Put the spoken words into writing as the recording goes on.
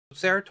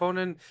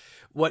Serotonin,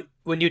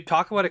 when you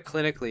talk about it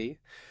clinically,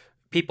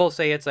 people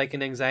say it's like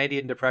an anxiety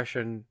and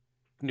depression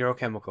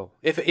neurochemical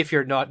if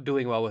you're not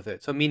doing well with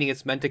it. So meaning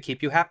it's meant to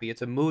keep you happy.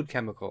 It's a mood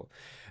chemical.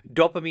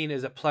 Dopamine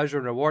is a pleasure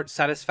and reward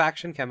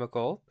satisfaction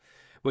chemical,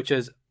 which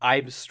is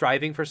I'm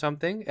striving for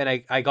something and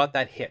I got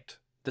that hit,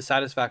 the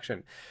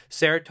satisfaction.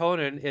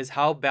 Serotonin is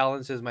how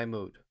balanced is my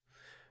mood,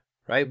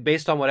 right?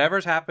 Based on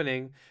whatever's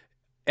happening,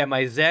 am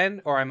I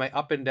zen or am I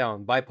up and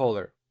down,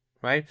 bipolar,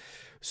 right?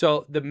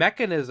 So the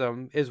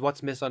mechanism is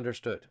what's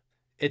misunderstood.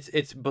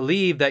 It's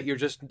believed that you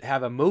just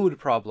have a mood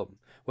problem.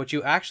 What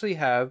you actually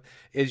have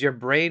is your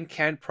brain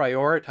can't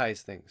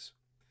prioritize things.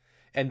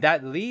 And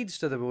that leads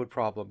to the mood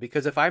problem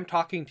because if I'm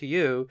talking to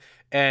you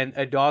and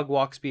a dog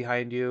walks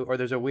behind you or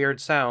there's a weird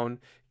sound,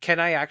 can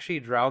I actually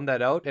drown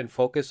that out and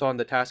focus on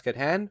the task at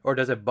hand, or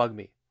does it bug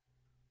me?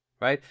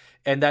 Right?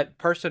 And that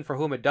person for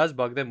whom it does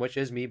bug them, which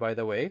is me, by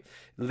the way,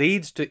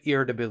 leads to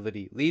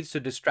irritability, leads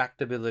to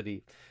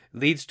distractibility,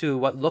 leads to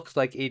what looks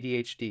like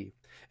ADHD.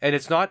 And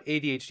it's not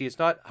ADHD, it's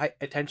not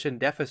attention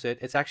deficit,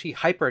 it's actually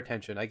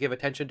hyperattention. I give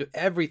attention to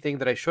everything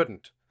that I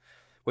shouldn't,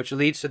 which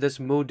leads to this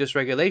mood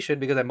dysregulation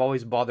because I'm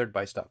always bothered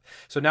by stuff.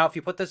 So now, if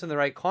you put this in the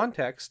right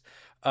context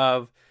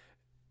of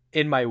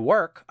in my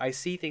work, I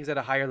see things at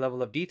a higher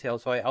level of detail,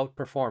 so I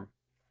outperform.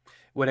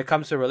 When it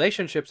comes to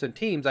relationships and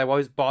teams, I'm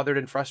always bothered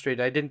and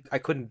frustrated. I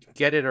couldn't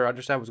get it or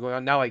understand what's going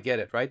on. Now I get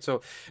it, right?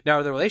 So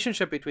now the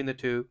relationship between the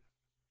two,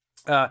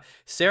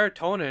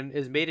 serotonin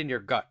is made in your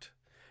gut.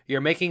 You're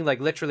making like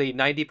literally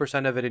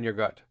 90% of it in your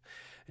gut.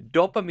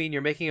 Dopamine,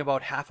 you're making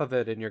about half of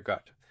it in your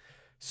gut.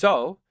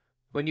 So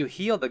when you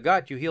heal the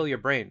gut, you heal your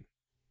brain.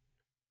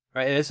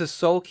 Right? And this is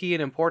so key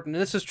and important.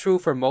 And this is true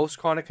for most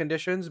chronic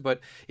conditions,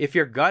 but if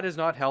your gut is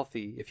not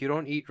healthy, if you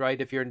don't eat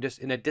right, if you're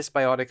in a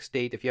dysbiotic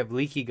state, if you have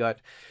leaky gut,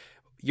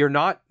 you're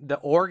not the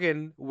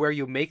organ where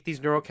you make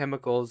these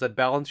neurochemicals that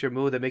balance your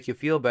mood, that make you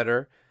feel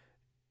better.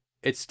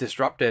 It's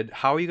disrupted.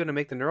 How are you going to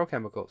make the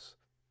neurochemicals?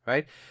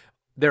 Right?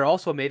 They're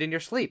also made in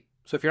your sleep.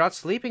 So if you're not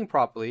sleeping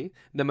properly,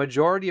 the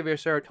majority of your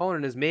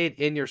serotonin is made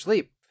in your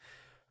sleep.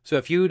 So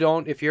if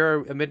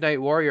you're a midnight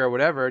warrior or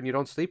whatever, and you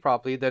don't sleep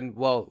properly, then,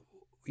 well,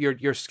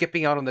 you're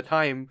skipping out on the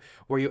time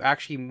where you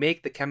actually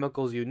make the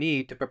chemicals you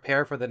need to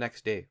prepare for the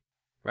next day,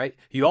 right?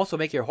 You also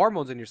make your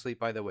hormones in your sleep,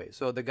 by the way.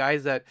 So the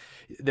guys that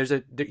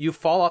you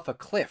fall off a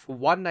cliff,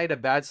 one night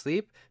of bad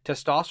sleep,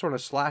 testosterone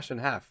is slashed in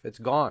half. It's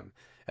gone.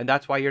 And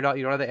that's why you don't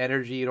have the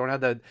energy, you don't have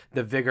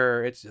the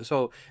vigor.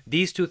 So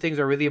these two things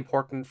are really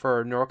important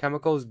for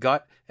neurochemicals,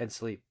 gut and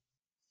sleep.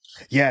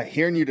 Yeah,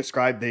 hearing you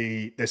describe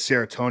the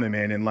serotonin,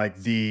 man, and like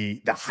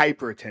the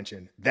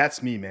hyperattention,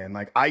 that's me, man.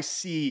 Like I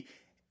see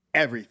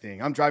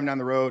everything. I'm driving down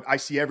the road. I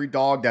see every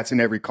dog that's in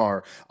every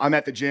car. I'm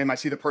at the gym. I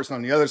see the person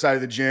on the other side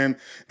of the gym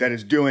that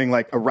is doing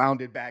like a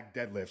rounded back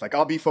deadlift. Like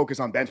I'll be focused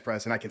on bench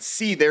press and I can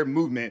see their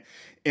movement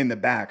in the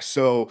back.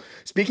 So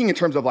speaking in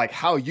terms of like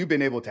how you've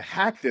been able to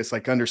hack this,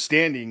 like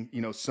understanding,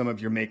 some of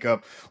your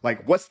makeup,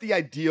 like what's the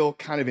ideal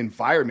kind of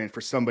environment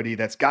for somebody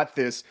that's got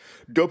this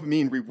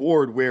dopamine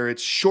reward where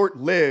it's short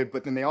lived,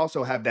 but then they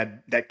also have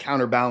that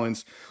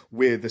counterbalance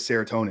with the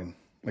serotonin?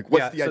 Like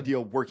what's the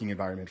ideal working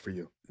environment for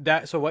you?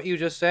 So what you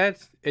just said,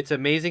 it's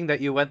amazing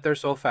that you went there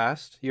so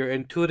fast. You're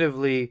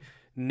intuitively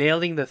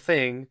nailing the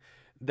thing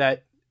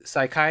that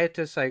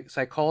psychiatrists,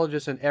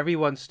 psychologists, and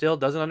everyone still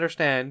doesn't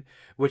understand,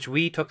 which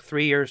we took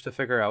 3 years to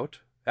figure out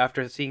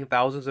after seeing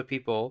thousands of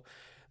people,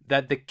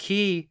 that the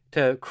key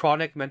to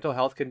chronic mental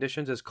health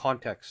conditions is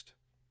context,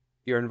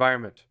 your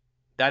environment.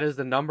 That is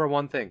the number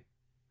one thing,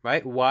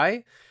 right?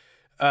 Why?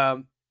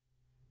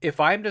 If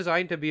I'm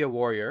designed to be a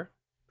warrior,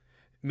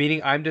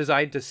 meaning I'm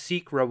designed to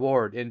seek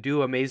reward and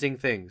do amazing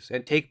things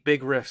and take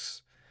big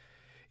risks.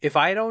 If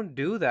I don't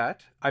do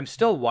that, I'm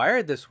still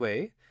wired this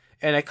way,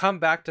 and I come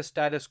back to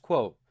status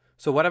quo.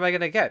 So what am I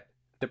going to get?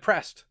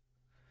 Depressed.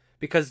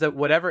 Because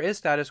whatever is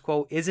status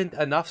quo isn't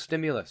enough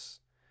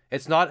stimulus.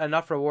 It's not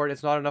enough reward.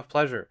 It's not enough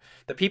pleasure.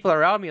 The people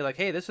around me are like,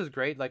 hey, this is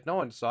great. Like, no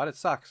one saw it. It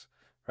sucks.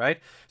 Right?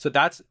 So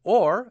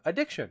or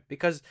addiction.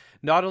 Because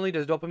not only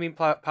does dopamine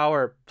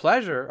power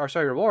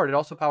reward, it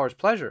also powers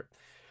pleasure.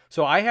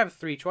 So I have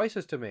three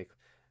choices to make.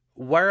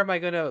 Where am I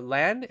going to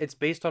land? It's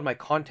based on my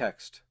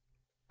context.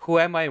 Who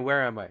am I and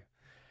where am I?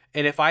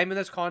 And if I'm in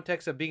this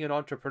context of being an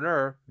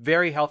entrepreneur,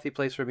 very healthy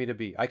place for me to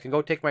be. I can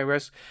go take my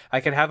risk. I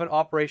can have an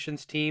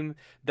operations team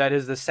that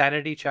is the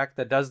sanity check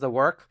that does the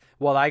work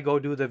while I go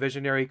do the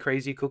visionary,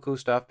 crazy, cuckoo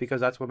stuff because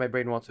that's what my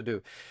brain wants to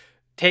do.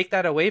 Take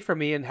that away from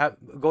me and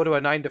go to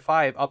a 9 to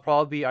 5, I'll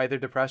probably be either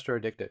depressed or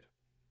addicted.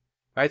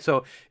 Right?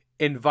 So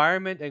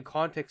environment and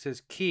context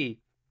is key.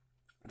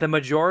 The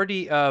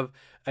majority of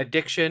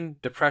addiction,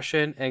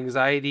 depression,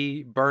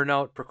 anxiety,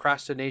 burnout,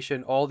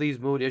 procrastination, all these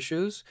mood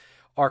issues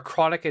are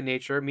chronic in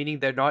nature, meaning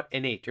they're not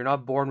innate. You're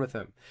not born with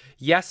them.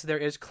 Yes, there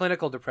is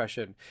clinical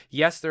depression.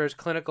 Yes, there is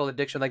clinical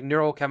addiction, like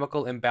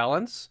neurochemical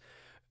imbalance,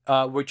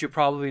 which you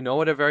probably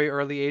know at a very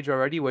early age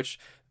already, which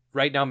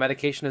right now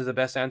medication is the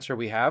best answer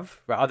we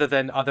have, other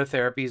than other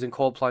therapies and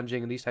cold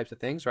plunging and these types of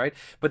things, right?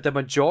 But the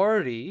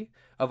majority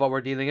of what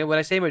we're dealing with, when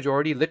I say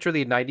majority,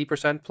 literally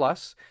 90%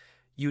 plus,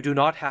 you do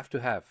not have to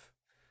have.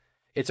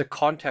 It's a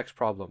context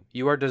problem.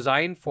 You are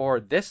designed for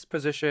this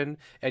position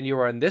and you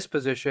are in this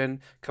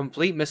position,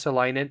 complete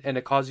misalignment, and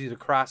it causes you to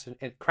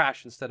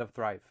crash instead of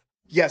thrive.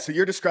 Yeah, so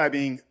you're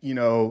describing,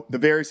 the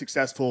very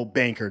successful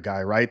banker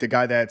guy, right? The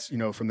guy that's,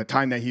 from the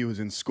time that he was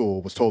in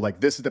school was told like,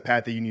 this is the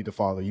path that you need to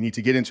follow. You need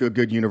to get into a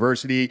good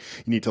university.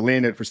 You need to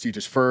land at a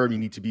prestigious firm. You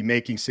need to be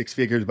making six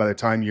figures by the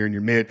time you're in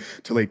your mid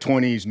to late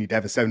 20s. You need to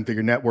have a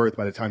seven-figure net worth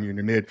by the time you're in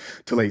your mid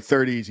to late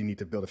 30s. You need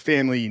to build a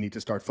family. You need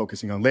to start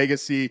focusing on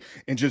legacy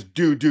and just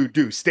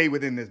do, stay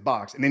within this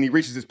box. And then he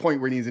reaches this point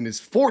where he's in his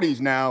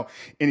 40s now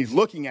and he's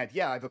looking at,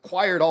 yeah, I've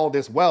acquired all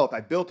this wealth. I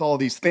built all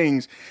these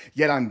things,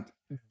 yet I'm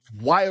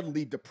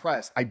wildly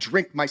depressed. I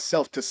drink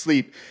myself to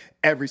sleep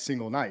every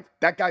single night.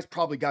 That guy's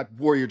probably got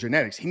warrior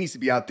genetics. He needs to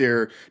be out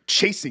there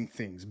chasing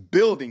things,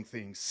 building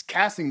things,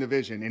 casting the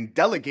vision, and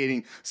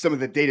delegating some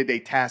of the day-to-day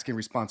tasks and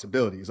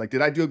responsibilities. Like,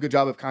 did I do a good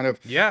job of kind of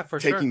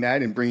taking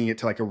that and bringing it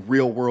to like a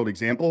real world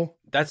example?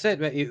 That's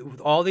it.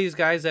 All these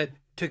guys that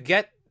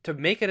to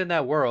make it in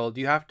that world,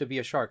 you have to be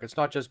a shark. It's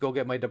not just go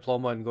get my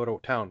diploma and go to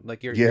town.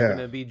 Like you're going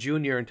to be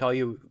junior until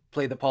you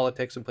play the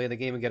politics and play the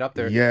game and get up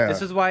there. Yeah. This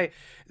is why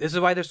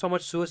there's so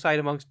much suicide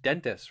amongst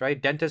dentists,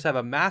 right? Dentists have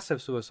a massive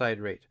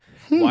suicide rate.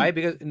 Why?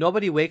 Because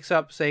nobody wakes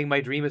up saying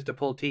my dream is to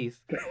pull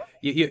teeth.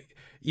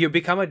 You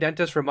become a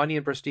dentist for money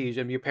and prestige,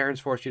 and your parents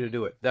force you to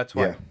do it. That's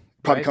why. Yeah.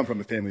 Probably right? come from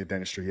a family of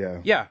dentistry.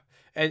 Yeah. Yeah.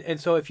 And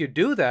so if you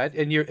do that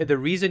and the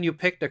reason you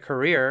picked a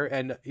career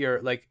and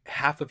you're like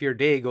half of your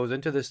day goes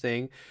into this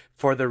thing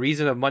for the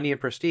reason of money and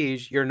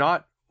prestige, you're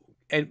not,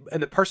 and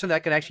the person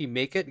that can actually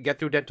make it, get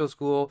through dental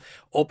school,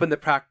 open the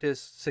practice,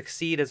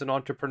 succeed as an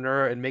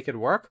entrepreneur and make it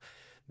work,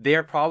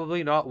 they're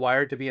probably not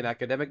wired to be an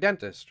academic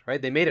dentist,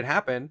 right? They made it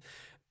happen.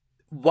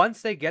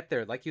 Once they get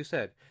there, like you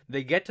said,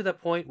 they get to the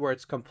point where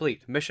it's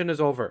complete. Mission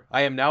is over.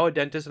 I am now a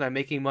dentist and I'm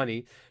making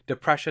money.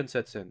 Depression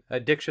sets in.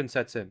 Addiction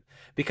sets in.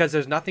 Because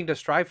there's nothing to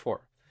strive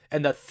for.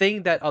 And the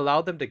thing that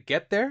allowed them to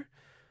get there,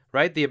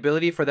 right? The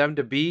ability for them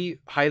to be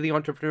highly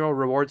entrepreneurial,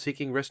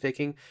 reward-seeking,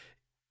 risk-taking,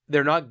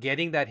 they're not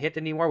getting that hit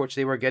anymore, which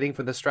they were getting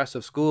from the stress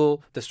of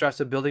school, the stress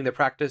of building the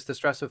practice, the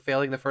stress of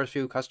failing the first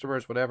few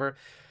customers, whatever.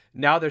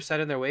 Now they're set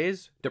in their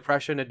ways,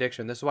 depression,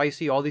 addiction. This is why you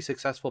see all these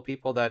successful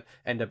people that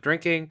end up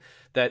drinking,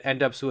 that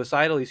end up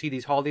suicidal. You see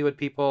these Hollywood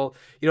people,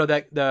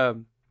 that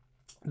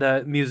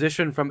the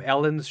musician from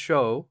Ellen's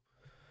show,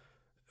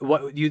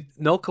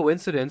 no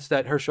coincidence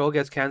that her show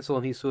gets canceled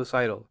and he's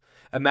suicidal.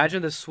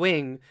 Imagine the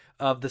swing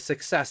of the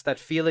success, that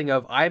feeling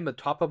of I'm at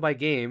the top of my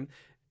game.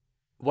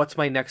 What's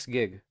my next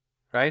gig,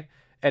 right?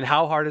 And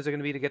how hard is it going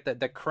to be to get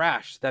that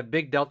crash, that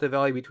big delta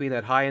value between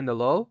that high and the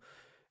low?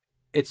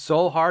 It's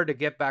so hard to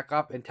get back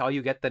up until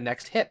you get the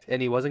next hit,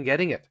 and he wasn't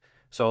getting it.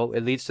 So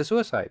it leads to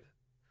suicide.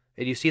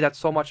 And you see that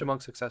so much among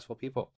successful people.